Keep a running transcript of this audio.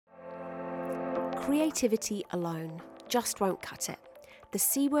Creativity alone just won't cut it. The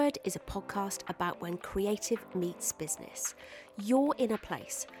C Word is a podcast about when creative meets business. You're in a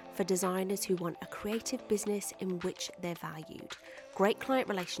place for designers who want a creative business in which they're valued, great client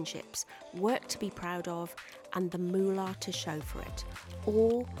relationships, work to be proud of, and the moolah to show for it,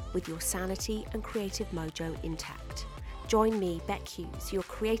 all with your sanity and creative mojo intact. Join me, Beck Hughes, your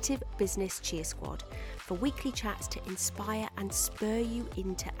creative business cheer squad, for weekly chats to inspire and spur you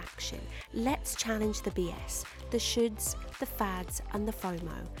into action. Let's challenge the BS, the shoulds, the fads, and the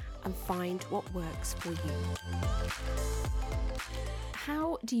FOMO, and find what works for you.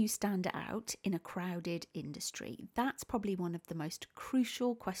 How do you stand out in a crowded industry? That's probably one of the most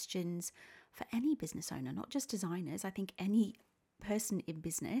crucial questions for any business owner, not just designers. I think any person in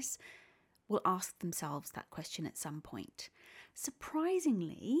business will ask themselves that question at some point.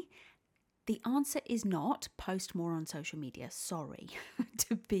 Surprisingly, the answer is not post more on social media. Sorry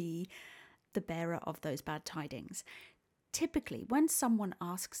to be the bearer of those bad tidings. Typically, when someone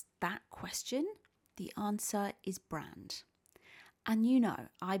asks that question, the answer is brand. And you know,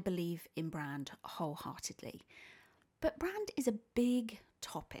 I believe in brand wholeheartedly. But brand is a big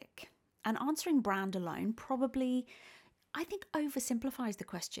topic. And answering brand alone probably, I think, oversimplifies the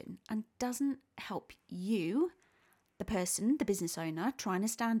question and doesn't help you, the person, the business owner, trying to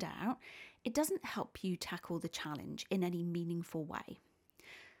stand out. It doesn't help you tackle the challenge in any meaningful way.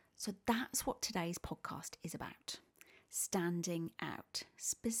 So that's what today's podcast is about. Standing out.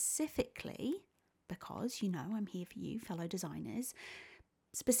 Specifically, because, you know, I'm here for you, fellow designers,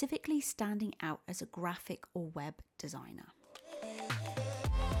 specifically standing out as a graphic or web designer.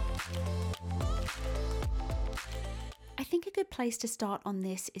 I think a good place to start on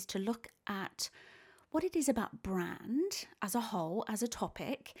this is to look at what it is about brand as a whole, as a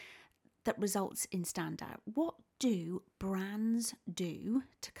topic, that results in standout. What do brands do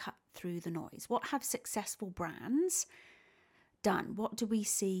to cut through the noise? What have successful brands done? What do we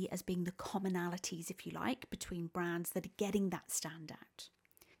see as being the commonalities, if you like, between brands that are getting that standout?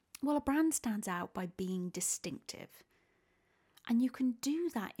 Well, a brand stands out by being distinctive. And you can do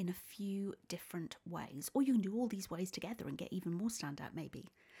that in a few different ways, or you can do all these ways together and get even more standout maybe.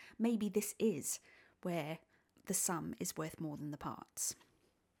 Maybe this is where the sum is worth more than the parts.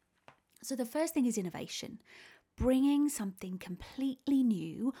 So the first thing is innovation, bringing something completely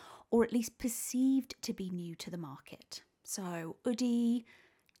new, or at least perceived to be new to the market. So Uddy,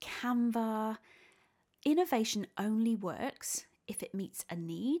 Canva, innovation only works if it meets a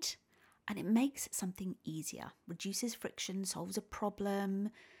need and it makes something easier, reduces friction, solves a problem.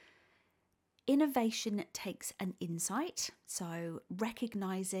 Innovation takes an insight, so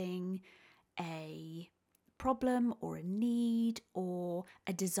recognizing a problem or a need or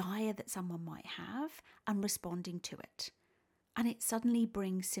a desire that someone might have and responding to it. And it suddenly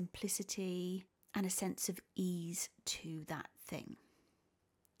brings simplicity and a sense of ease to that thing.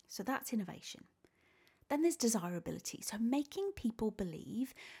 So that's innovation. Then there's desirability. So making people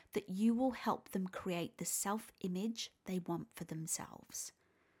believe that you will help them create the self-image they want for themselves.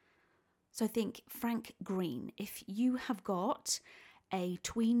 So think Frank Green. If you have got a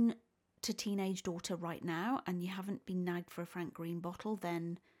tween to teenage daughter right now and you haven't been nagged for a Frank Green bottle,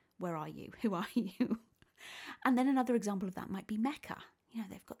 then where are you? Who are you? And then another example of that might be Mecca. You know,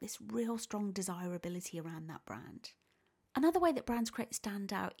 they've got this real strong desirability around that brand. Another way that brands create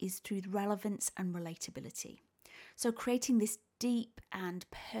standout is through relevance and relatability. So creating this deep and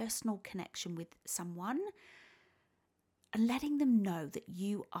personal connection with someone and letting them know that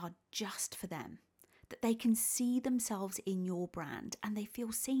you are just for them, that they can see themselves in your brand and they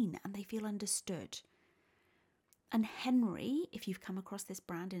feel seen and they feel understood. And Henry, if you've come across this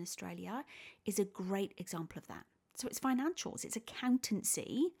brand in Australia, is a great example of that. So it's financials, it's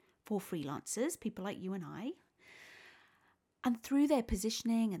accountancy for freelancers, people like you and I. And through their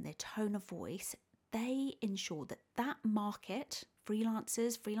positioning and their tone of voice, they ensure that that market,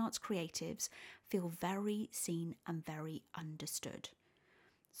 freelancers, freelance creatives, feel very seen and very understood.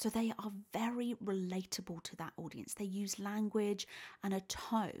 So they are very relatable to that audience. They use language and a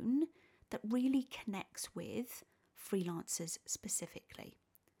tone that really connects with freelancers specifically.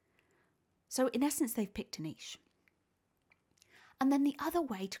 So in essence, they've picked a niche. And then the other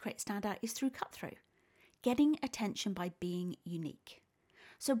way to create standout is through cut through. Getting attention by being unique.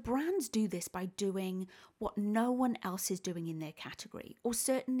 So brands do this by doing what no one else is doing in their category, or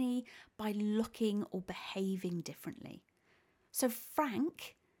certainly by looking or behaving differently. So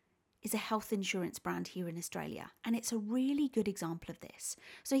Frank is a health insurance brand here in Australia, and it's a really good example of this.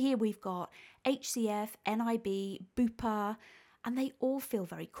 So here we've got HCF, NIB, Bupa, and they all feel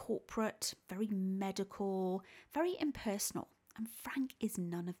very corporate, very medical, very impersonal. And Frank is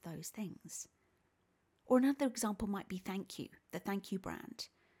none of those things. Or another example might be Thank You, the Thank You brand.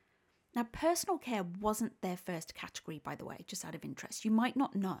 Now, personal care wasn't their first category, by the way, just out of interest. You might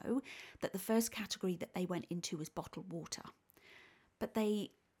not know that the first category that they went into was bottled water, but they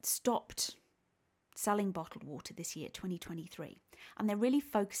stopped selling bottled water this year, 2023, and they're really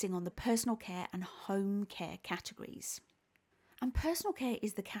focusing on the personal care and home care categories. And personal care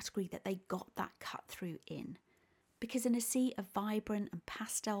is the category that they got that cut through in. Because in a sea of vibrant and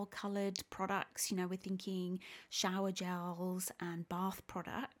pastel-coloured products, we're thinking shower gels and bath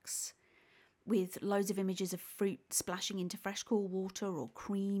products with loads of images of fruit splashing into fresh cool water or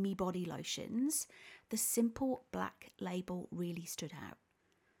creamy body lotions, the simple black label really stood out.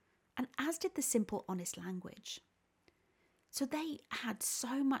 And as did the simple, honest language. So they had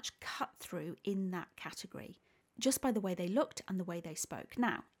so much cut through in that category, just by the way they looked and the way they spoke.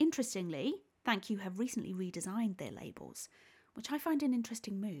 Now, interestingly, Thank You have recently redesigned their labels, which I find an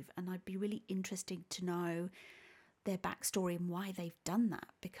interesting move, and I'd be really interested to know their backstory and why they've done that,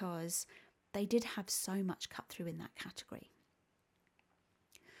 because they did have so much cut through in that category.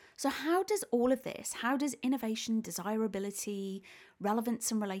 So how does all of this, how does innovation, desirability,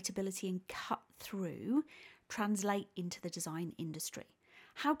 relevance and relatability and cut through translate into the design industry?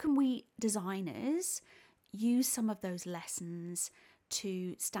 How can we designers use some of those lessons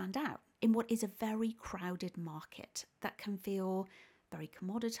to stand out in what is a very crowded market that can feel very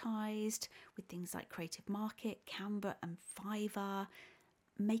commoditized, with things like Creative Market, Canva and Fiverr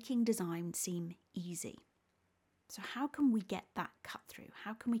making design seem easy? So how can we get that cut through?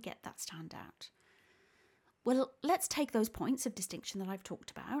 How can we get that stand out? Well, let's take those points of distinction that I've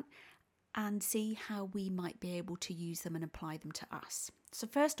talked about and see how we might be able to use them and apply them to us. So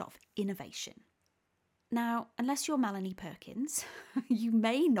first off, innovation. Now, unless you're Melanie Perkins, you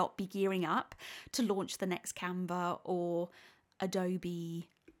may not be gearing up to launch the next Canva or Adobe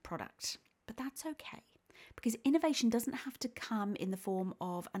product, but that's okay, because innovation doesn't have to come in the form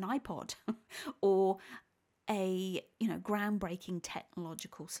of an iPod or a groundbreaking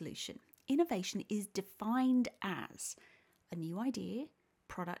technological solution. Innovation is defined as a new idea,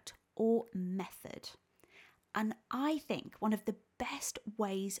 product, or method. And I think one of the best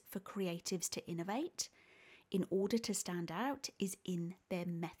ways for creatives to innovate in order to stand out is in their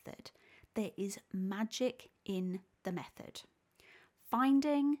method. There is magic in the method.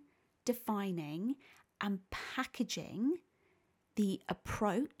 Finding, defining, and packaging the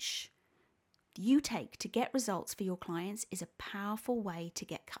approach you take to get results for your clients is a powerful way to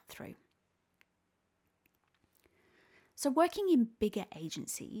get cut through. So working in bigger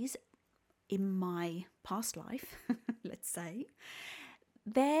agencies, in my past life, let's say,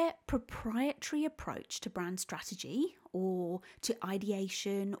 their proprietary approach to brand strategy or to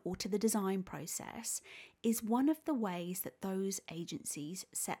ideation or to the design process is one of the ways that those agencies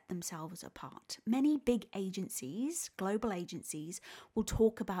set themselves apart. Many big agencies, global agencies, will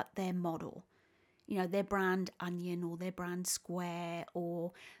talk about their model. Their brand onion or their brand square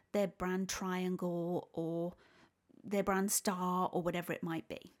or their brand triangle or their brand star or whatever it might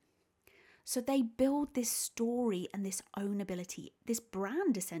be. So they build this story and this ownability, this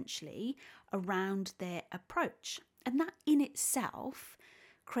brand essentially, around their approach. And that in itself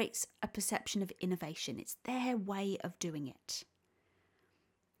creates a perception of innovation. It's their way of doing it.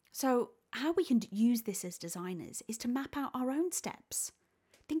 So how we can use this as designers is to map out our own steps.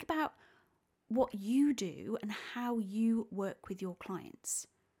 Think about what you do and how you work with your clients.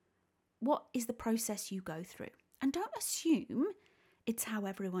 What is the process you go through? And don't assume it's how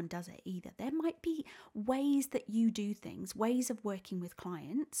everyone does it either. There might be ways that you do things, ways of working with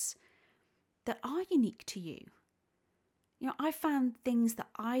clients that are unique to you. I found things that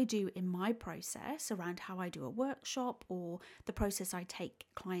I do in my process around how I do a workshop or the process I take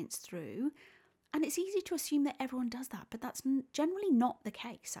clients through. And it's easy to assume that everyone does that, but that's generally not the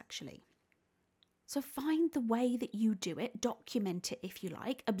case, actually. So find the way that you do it, document it if you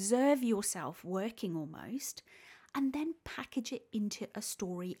like, observe yourself working almost, and then package it into a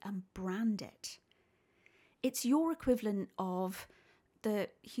story and brand it. It's your equivalent of the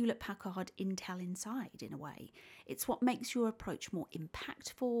Hewlett-Packard Intel Inside in a way. It's what makes your approach more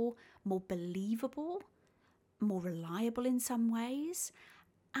impactful, more believable, more reliable in some ways,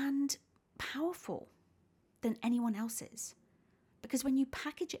 and powerful than anyone else's. Because when you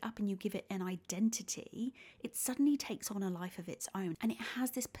package it up and you give it an identity, it suddenly takes on a life of its own and it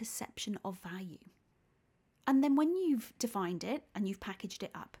has this perception of value. And then when you've defined it and you've packaged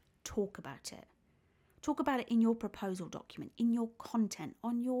it up, talk about it. Talk about it in your proposal document, in your content,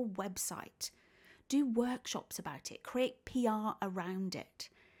 on your website. Do workshops about it. Create PR around it.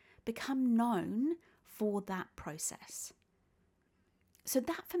 Become known for that process. So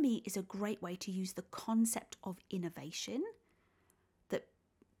that for me is a great way to use the concept of innovation that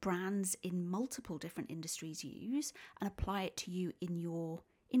brands in multiple different industries use and apply it to you in your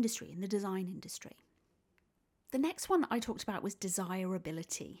industry, in the design industry. The next one I talked about was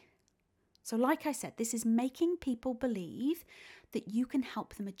desirability. So like I said, this is making people believe that you can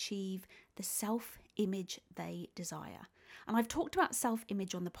help them achieve the self-image they desire. And I've talked about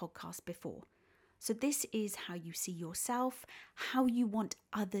self-image on the podcast before. So this is how you see yourself, how you want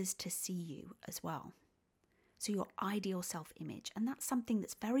others to see you as well. So your ideal self-image. And that's something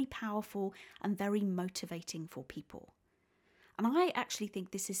that's very powerful and very motivating for people. And I actually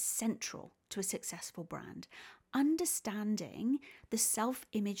think this is central to a successful brand. Understanding the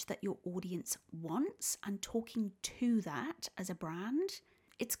self-image that your audience wants and talking to that as a brand.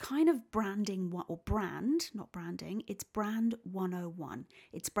 It's kind of branding, or brand, not branding, it's brand 101.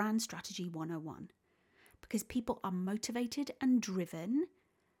 It's brand strategy 101. Because people are motivated and driven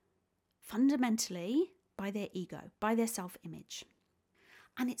fundamentally by their ego, by their self-image.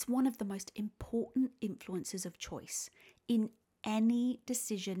 And it's one of the most important influences of choice in any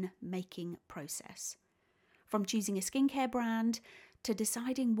decision-making process. From choosing a skincare brand to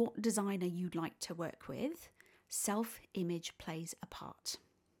deciding what designer you'd like to work with, self-image plays a part.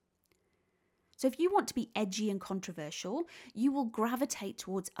 So if you want to be edgy and controversial, you will gravitate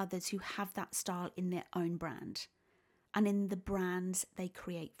towards others who have that style in their own brand and in the brands they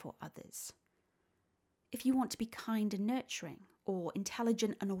create for others. If you want to be kind and nurturing or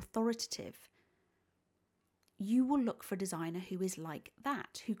intelligent and authoritative, you will look for a designer who is like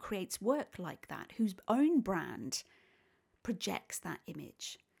that, who creates work like that, whose own brand projects that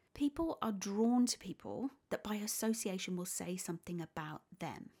image. People are drawn to people that by association will say something about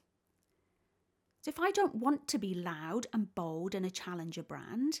them. So if I don't want to be loud and bold and a challenger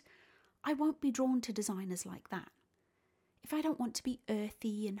brand, I won't be drawn to designers like that. If I don't want to be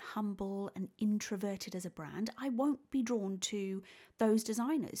earthy and humble and introverted as a brand, I won't be drawn to those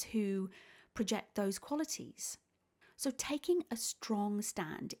designers who project those qualities. So taking a strong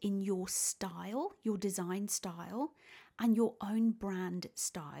stand in your style, your design style, and your own brand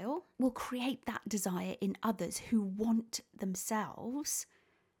style will create that desire in others who want themselves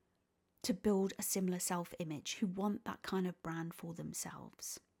to build a similar self-image, who want that kind of brand for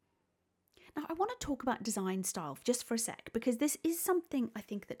themselves. Now, I want to talk about design style just for a sec, because this is something I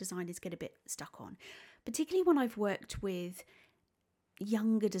think that designers get a bit stuck on, particularly when I've worked with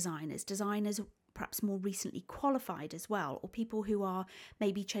younger designers perhaps more recently qualified as well, or people who are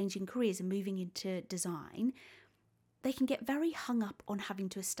maybe changing careers and moving into design. They can get very hung up on having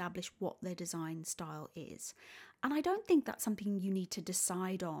to establish what their design style is. And I don't think that's something you need to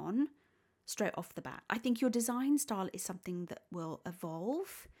decide on straight off the bat. I think your design style is something that will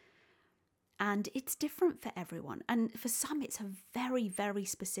evolve, and it's different for everyone. And for some, it's a very, very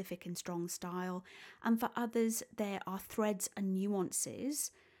specific and strong style. And for others, there are threads and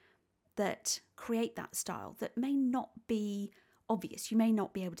nuances that create that style that may not be obvious. You may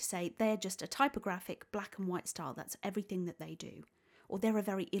not be able to say they're just a typographic black and white style. That's everything that they do. Or they're a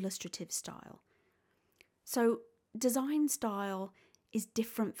very illustrative style. So design style is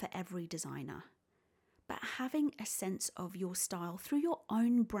different for every designer. But having a sense of your style through your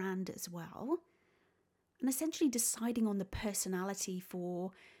own brand as well, and essentially deciding on the personality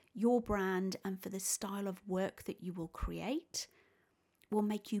for your brand and for the style of work that you will create, will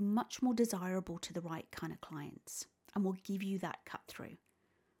make you much more desirable to the right kind of clients and will give you that cut through.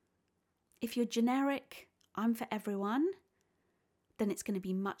 If you're generic, I'm for everyone, then it's going to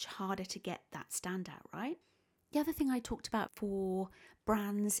be much harder to get that standout, right? The other thing I talked about for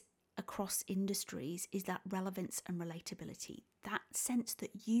brands across industries is that relevance and relatability, that sense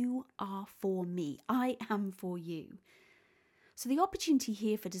that you are for me, I am for you. So the opportunity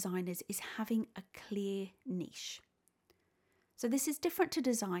here for designers is having a clear niche. So this is different to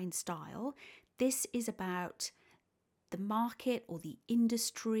design style. This is about the market or the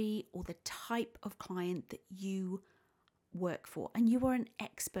industry or the type of client that you work for, and you are an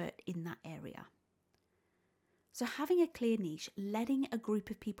expert in that area. So having a clear niche, letting a group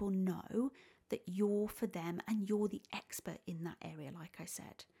of people know that you're for them and you're the expert in that area, like I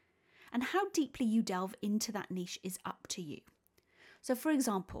said. And how deeply you delve into that niche is up to you. So for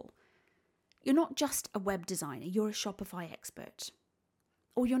example, you're not just a web designer, you're a Shopify expert.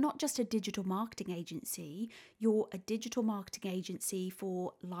 Or you're not just a digital marketing agency, you're a digital marketing agency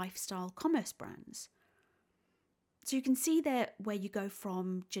for lifestyle commerce brands. So you can see there where you go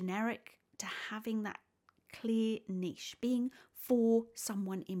from generic to having that clear niche, being for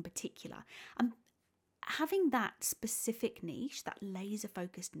someone in particular. And having that specific niche, that laser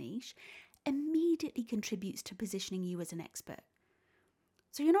focused niche, immediately contributes to positioning you as an expert.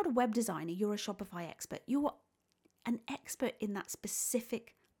 So you're not a web designer, you're a Shopify expert. You're an expert in that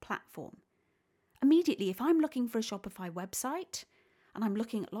specific platform. Immediately, if I'm looking for a Shopify website and I'm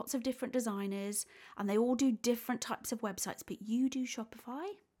looking at lots of different designers and they all do different types of websites, but you do Shopify,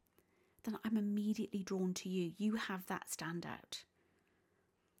 then I'm immediately drawn to you. You have that standout.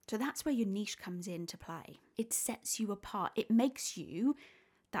 So that's where your niche comes into play. It sets you apart. It makes you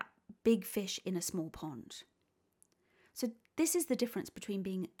that big fish in a small pond. So this is the difference between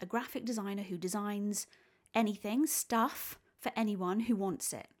being a graphic designer who designs anything, stuff for anyone who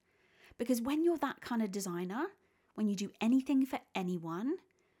wants it. Because when you're that kind of designer, when you do anything for anyone,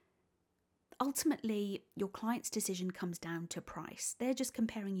 ultimately your client's decision comes down to price. They're just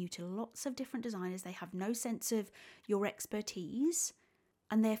comparing you to lots of different designers. They have no sense of your expertise,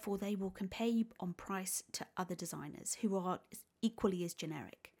 and therefore they will compare you on price to other designers who are equally as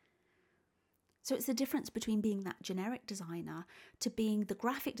generic. So it's the difference between being that generic designer to being the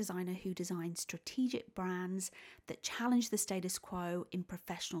graphic designer who designs strategic brands that challenge the status quo in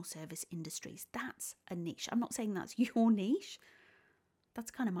professional service industries. That's a niche. I'm not saying that's your niche.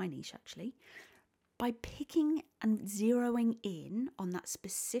 That's kind of my niche, actually. By picking and zeroing in on that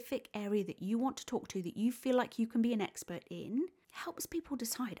specific area that you want to talk to, that you feel like you can be an expert in, helps people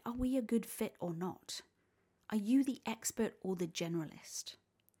decide, are we a good fit or not? Are you the expert or the generalist?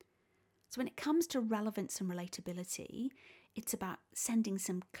 So when it comes to relevance and relatability, it's about sending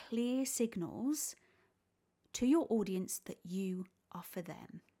some clear signals to your audience that you are for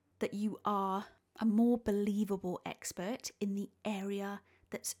them, that you are a more believable expert in the area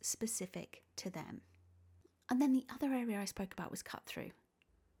that's specific to them. And then the other area I spoke about was cut through.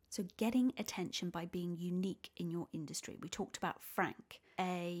 So getting attention by being unique in your industry. We talked about Frank,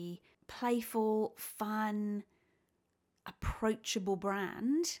 a playful, fun, approachable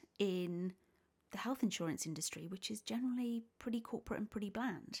brand in the health insurance industry, which is generally pretty corporate and pretty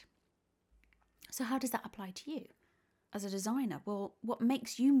bland. So how does that apply to you as a designer? Well, what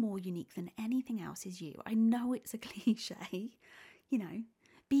makes you more unique than anything else is you. I know it's a cliche,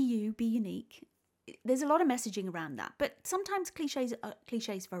 be you, be unique. There's a lot of messaging around that, but sometimes cliches are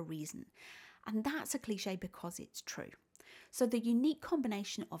cliches for a reason. And that's a cliche because it's true. So the unique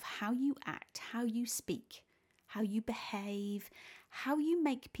combination of how you act, how you speak, how you behave, how you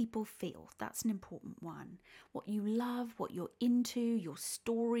make people feel. That's an important one. What you love, what you're into, your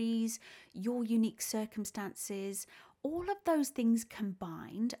stories, your unique circumstances, all of those things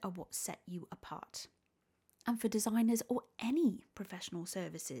combined are what set you apart. And for designers or any professional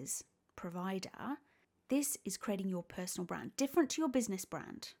services provider, this is creating your personal brand, different to your business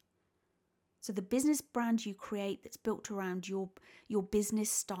brand. So the business brand you create that's built around your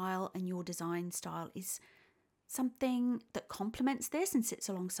business style and your design style is something that complements this and sits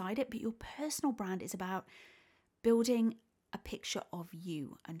alongside it, but your personal brand is about building a picture of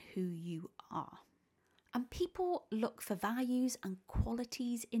you and who you are. And people look for values and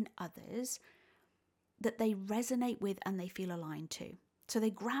qualities in others that they resonate with and they feel aligned to. So they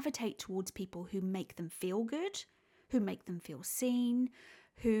gravitate towards people who make them feel good, who make them feel seen,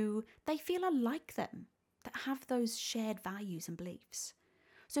 who they feel are like them, that have those shared values and beliefs.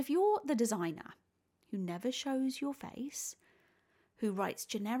 So if you're the designer who never shows your face, who writes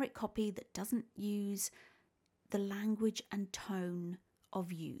generic copy that doesn't use the language and tone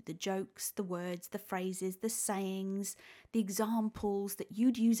of you, the jokes, the words, the phrases, the sayings, the examples that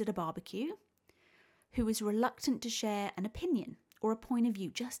you'd use at a barbecue, who is reluctant to share an opinion or a point of view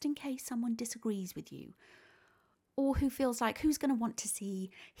just in case someone disagrees with you, or who feels like, who's going to want to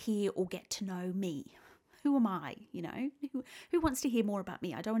see, hear, or get to know me? Who am I? Who wants to hear more about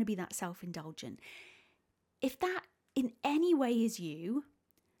me? I don't want to be that self-indulgent. If that in any way is you,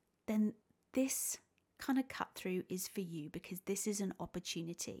 then this kind of cut through is for you, because this is an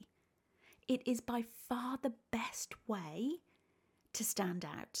opportunity. It is by far the best way to stand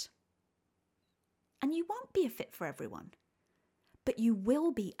out. And you won't be a fit for everyone, but you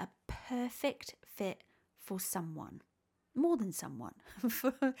will be a perfect fit for someone, more than someone,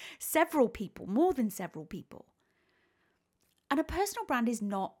 for several people, more than several people. And a personal brand is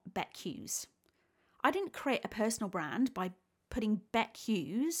not Beck Hughes. I didn't create a personal brand by putting Beck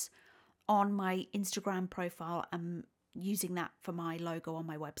Hughes on my Instagram profile and using that for my logo on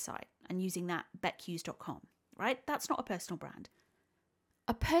my website and using that beckhughes.com, right? That's not a personal brand.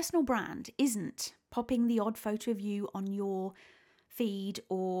 A personal brand isn't popping the odd photo of you on your feed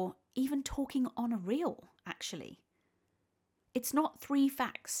or even talking on a reel, actually. It's not 3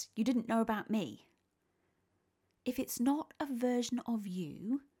 facts you didn't know about me. If it's not a version of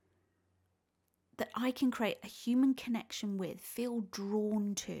you that I can create a human connection with, feel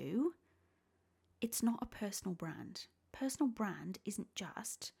drawn to, it's not a personal brand. Personal brand isn't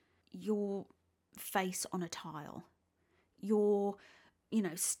just your face on a tile, your,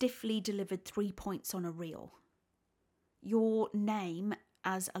 stiffly delivered 3 points on a reel, your name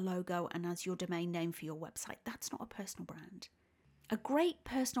as a logo and as your domain name for your website. That's not a personal brand. A great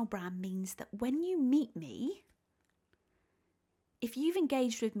personal brand means that when you meet me, if you've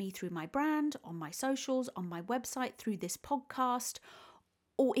engaged with me through my brand, on my socials, on my website, through this podcast,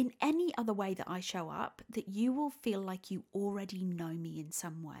 or in any other way that I show up, that you will feel like you already know me in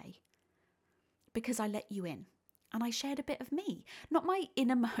some way. Because I let you in and I shared a bit of me, not my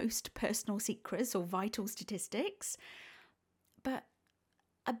innermost personal secrets or vital statistics, but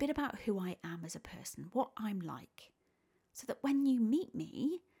a bit about who I am as a person, what I'm like, so that when you meet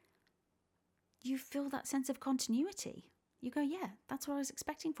me, you feel that sense of continuity. You go, yeah, that's what I was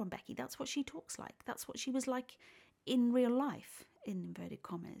expecting from Becky. That's what she talks like. That's what she was like in real life, in inverted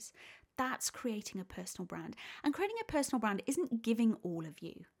commas. That's creating a personal brand. And creating a personal brand isn't giving all of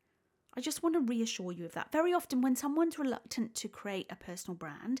you. I just want to reassure you of that. Very often when someone's reluctant to create a personal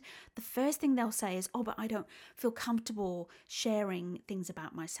brand, the first thing they'll say is, but I don't feel comfortable sharing things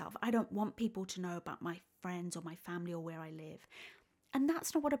about myself. I don't want people to know about my friends or my family or where I live. And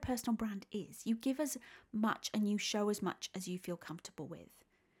that's not what a personal brand is. You give as much and you show as much as you feel comfortable with.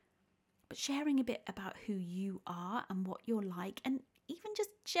 But sharing a bit about who you are and what you're like, and even just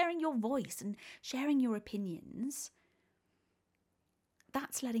sharing your voice and sharing your opinions,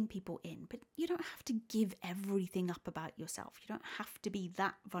 that's letting people in. But you don't have to give everything up about yourself. You don't have to be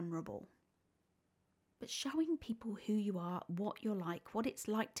that vulnerable. But showing people who you are, what you're like, what it's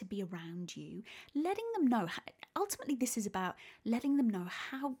like to be around you, letting them know. Ultimately, this is about letting them know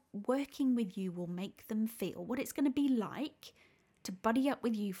how working with you will make them feel, what it's going to be like to buddy up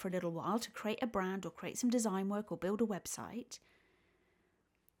with you for a little while, to create a brand or create some design work or build a website.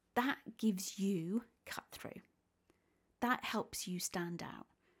 That gives you cut through. That helps you stand out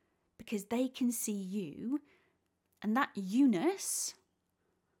because they can see you, and that you-ness,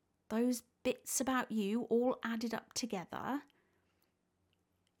 those bits about you all added up together,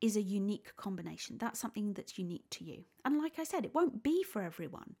 is a unique combination. That's something that's unique to you. And like I said, it won't be for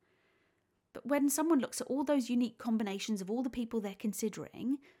everyone. But when someone looks at all those unique combinations of all the people they're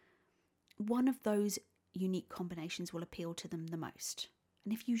considering, one of those unique combinations will appeal to them the most.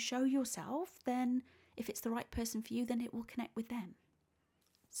 And if you show yourself, then if it's the right person for you, then it will connect with them.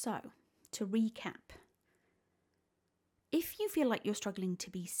 So, to recap, if you feel like you're struggling to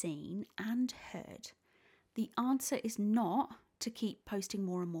be seen and heard, the answer is not to keep posting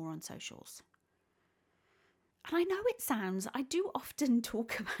more and more on socials. And I know I do often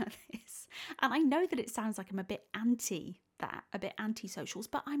talk about this, and I know that it sounds like I'm a bit anti socials,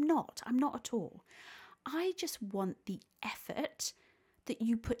 but I'm not at all. I just want the effort that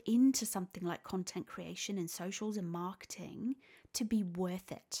you put into something like content creation and socials and marketing to be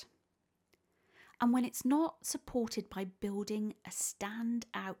worth it. And when it's not supported by building a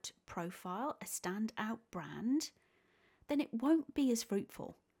standout profile, a standout brand, then it won't be as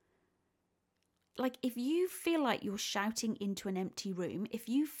fruitful. Like if you feel like you're shouting into an empty room, if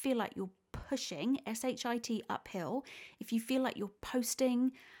you feel like you're pushing, SHIT, uphill, if you feel like you're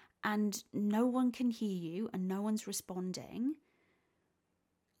posting and no one can hear you and no one's responding,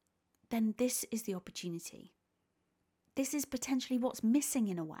 then this is the opportunity. This is potentially what's missing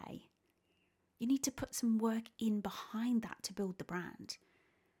in a way. You need to put some work in behind that to build the brand.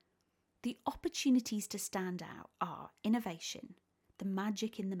 The opportunities to stand out are innovation, the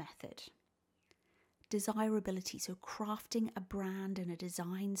magic in the method, desirability, so crafting a brand and a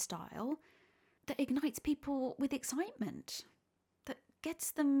design style that ignites people with excitement, that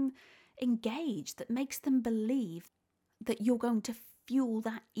gets them engaged, that makes them believe that you're going to fuel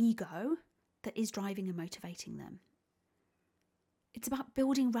that ego that is driving and motivating them. It's about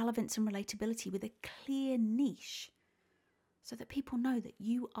building relevance and relatability with a clear niche so that people know that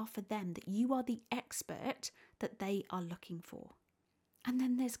you are for them, that you are the expert that they are looking for. And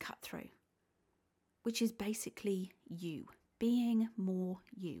then there's cut through, which is basically you, being more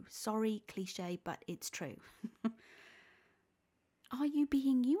you. Sorry, cliche, but it's true. Are you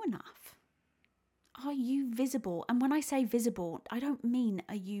being you enough? Are you visible? And when I say visible, I don't mean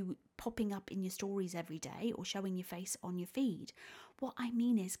are you popping up in your stories every day or showing your face on your feed. What I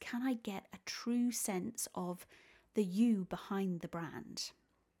mean is, can I get a true sense of the you behind the brand?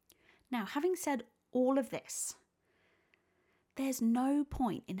 Now, having said all of this, there's no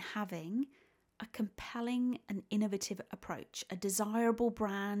point in having a compelling and innovative approach, a desirable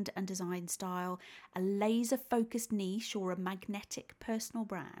brand and design style, a laser-focused niche or a magnetic personal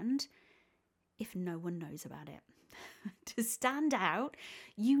brand if no one knows about it. to stand out,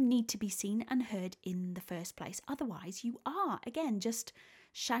 you need to be seen and heard in the first place. Otherwise, you are, again, just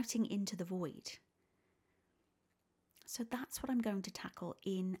shouting into the void. So that's what I'm going to tackle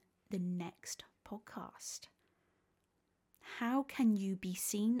in the next podcast. How can you be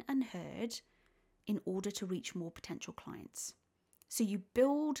seen and heard in order to reach more potential clients? So you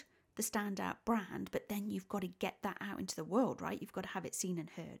build the standout brand, but then you've got to get that out into the world, right? You've got to have it seen and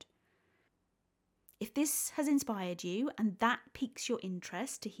heard. If this has inspired you and that piques your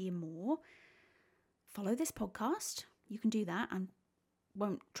interest to hear more, follow this podcast. You can do that. I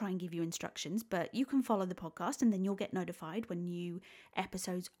won't try and give you instructions, but you can follow the podcast and then you'll get notified when new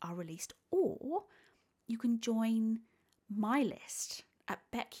episodes are released. Or you can join my list at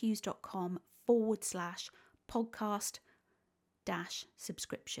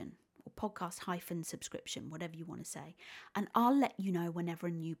beckhughes.com/podcast-subscription or podcast-subscription, whatever you want to say. And I'll let you know whenever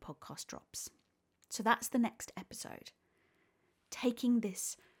a new podcast drops. So that's the next episode. Taking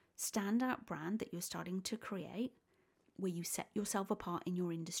this standout brand that you're starting to create, where you set yourself apart in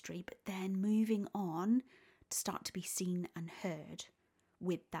your industry, but then moving on to start to be seen and heard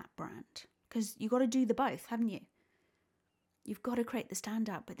with that brand. Because you've got to do the both, haven't you? You've got to create the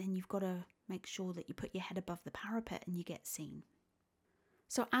standout, but then you've got to make sure that you put your head above the parapet and you get seen.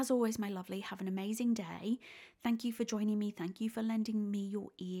 So as always, my lovely, have an amazing day. Thank you for joining me. Thank you for lending me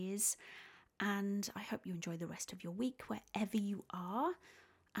your ears. And I hope you enjoy the rest of your week wherever you are.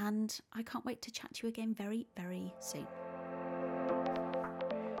 And I can't wait to chat to you again very, very soon.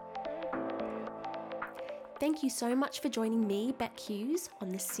 Thank you so much for joining me, Beck Hughes, on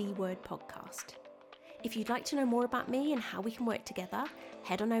the C Word podcast. If you'd like to know more about me and how we can work together,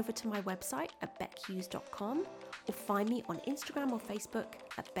 head on over to my website at beckhughes.com or find me on Instagram or Facebook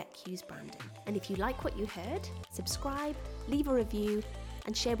at Beck Hughes Branding. And if you like what you heard, subscribe, leave a review,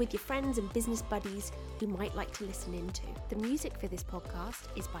 and share with your friends and business buddies who might like to listen into. The music for this podcast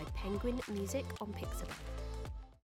is by Penguin Music on Pixabay.